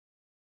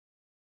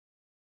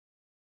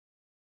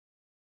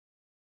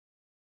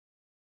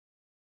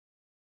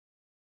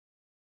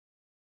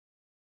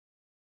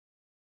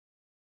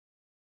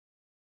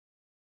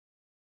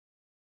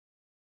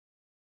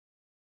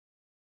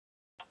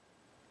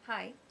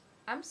Hi,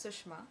 I'm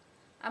Sushma.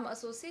 I'm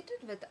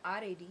associated with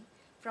RAD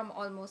from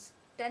almost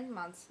 10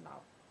 months now.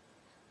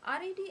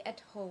 RAD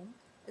at Home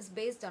is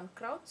based on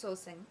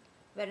crowdsourcing,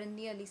 wherein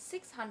nearly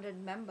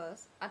 600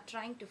 members are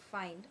trying to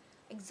find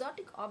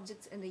exotic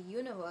objects in the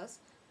universe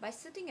by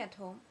sitting at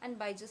home and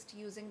by just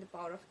using the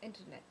power of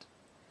internet.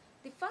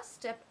 The first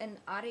step in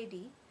RAD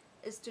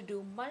is to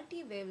do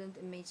multi-wavelength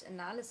image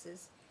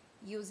analysis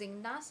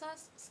using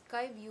NASA's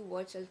Skyview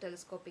Virtual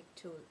Telescopic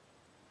tool.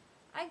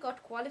 I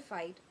got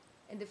qualified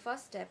in the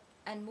first step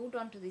and moved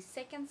on to the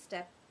second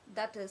step,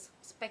 that is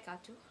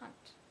SPECA2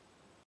 hunt.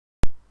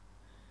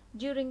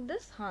 During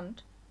this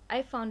hunt,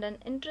 I found an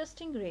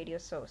interesting radio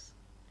source.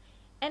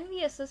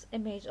 NVS's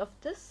image of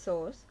this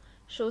source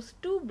shows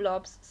two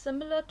blobs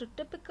similar to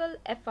typical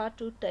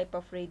FR2 type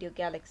of radio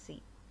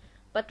galaxy.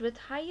 But with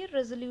higher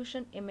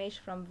resolution image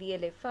from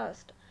VLA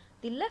first,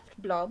 the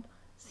left blob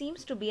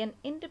seems to be an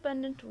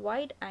independent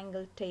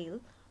wide-angle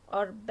tail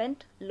or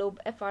bent lobe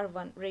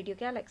FR1 radio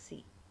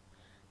galaxy.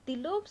 The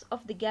lobes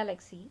of the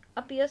galaxy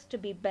appears to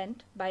be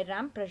bent by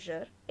ram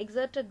pressure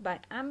exerted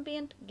by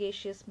ambient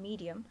gaseous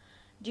medium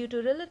due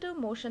to relative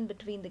motion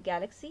between the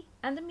galaxy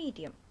and the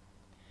medium.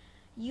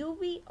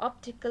 UV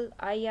optical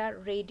IR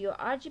radio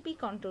RGB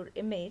contour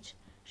image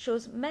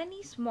shows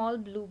many small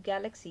blue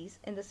galaxies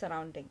in the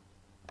surrounding.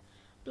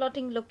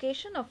 Plotting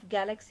location of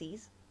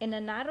galaxies in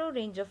a narrow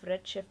range of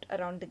redshift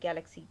around the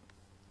galaxy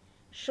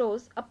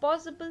shows a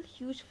possible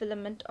huge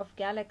filament of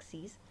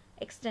galaxies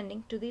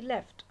extending to the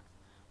left.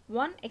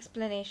 One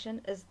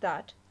explanation is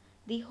that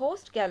the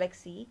host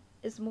galaxy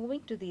is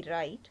moving to the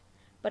right,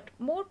 but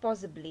more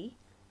possibly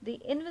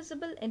the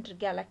invisible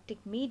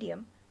intergalactic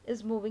medium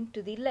is moving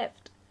to the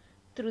left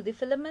through the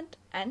filament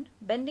and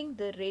bending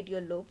the radio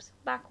lobes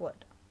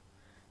backward.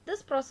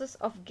 This process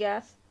of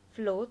gas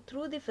flow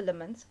through the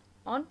filaments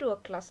onto a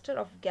cluster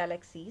of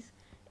galaxies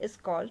is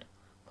called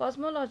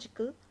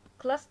cosmological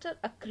cluster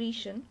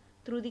accretion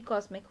through the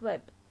cosmic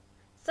web.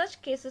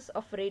 Such cases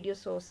of radio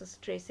sources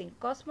tracing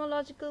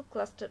cosmological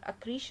cluster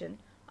accretion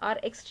are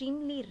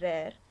extremely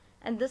rare,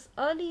 and this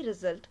early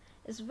result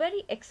is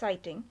very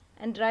exciting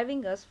and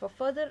driving us for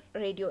further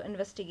radio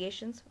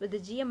investigations with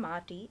the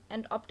GMRT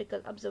and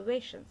optical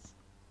observations.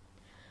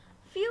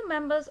 Few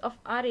members of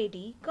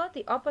RAD got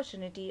the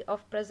opportunity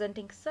of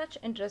presenting such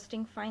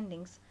interesting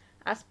findings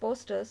as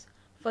posters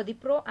for the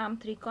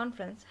Pro-Am3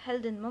 conference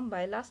held in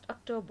Mumbai last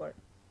October.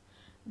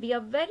 We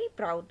are very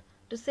proud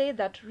to say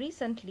that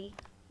recently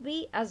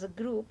we as a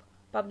group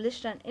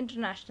published an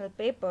international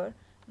paper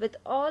with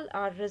all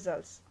our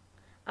results.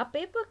 Our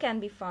paper can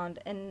be found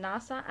in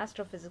NASA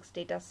Astrophysics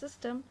Data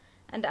System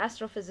and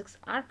Astrophysics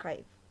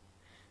Archive.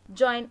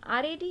 Join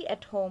RAD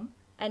at Home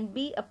and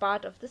be a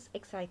part of this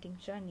exciting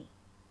journey.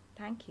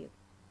 Thank you.